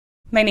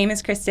My name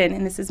is Kristin,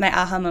 and this is my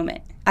aha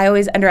moment. I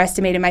always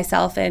underestimated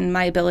myself and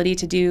my ability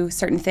to do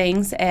certain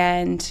things,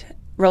 and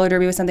roller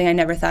derby was something I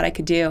never thought I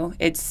could do.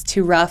 It's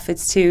too rough,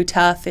 it's too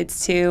tough,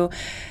 it's too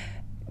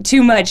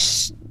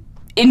much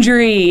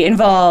injury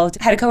involved.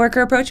 I had a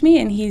coworker approach me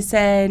and he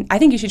said, I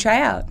think you should try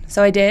out.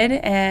 So I did,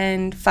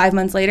 and 5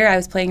 months later I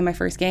was playing in my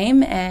first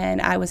game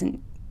and I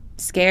wasn't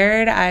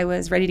scared, I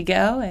was ready to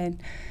go,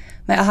 and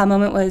my aha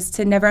moment was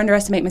to never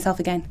underestimate myself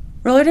again.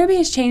 Roller derby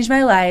has changed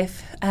my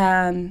life.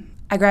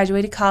 I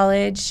graduated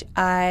college,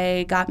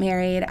 I got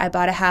married, I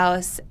bought a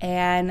house,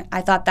 and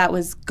I thought that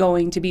was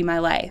going to be my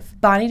life.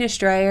 Bonnie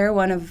Destroyer,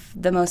 one of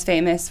the most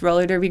famous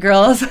roller derby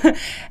girls,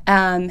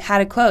 had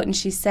a quote, and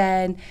she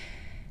said,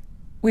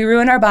 "We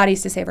ruin our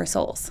bodies to save our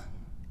souls."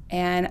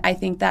 And I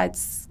think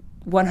that's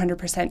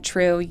 100%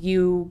 true.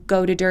 You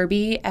go to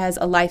derby as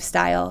a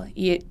lifestyle.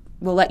 It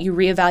will let you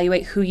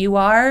reevaluate who you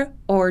are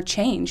or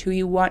change who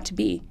you want to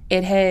be.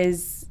 It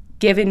has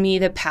given me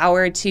the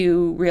power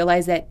to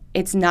realize that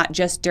it's not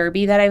just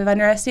derby that I've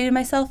underestimated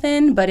myself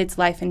in, but it's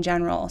life in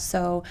general.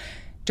 So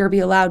derby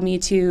allowed me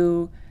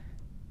to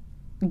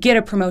get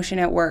a promotion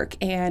at work,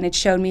 and it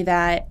showed me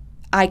that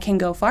I can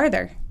go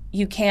farther.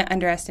 You can't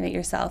underestimate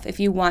yourself.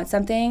 If you want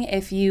something,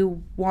 if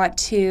you want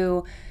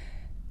to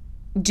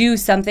do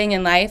something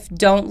in life,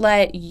 don't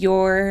let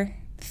your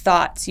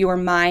thoughts, your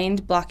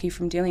mind block you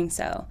from doing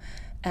so.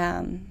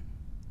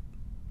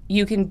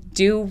 You can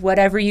do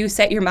whatever you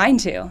set your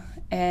mind to.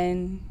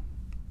 And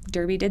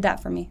derby did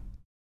that for me.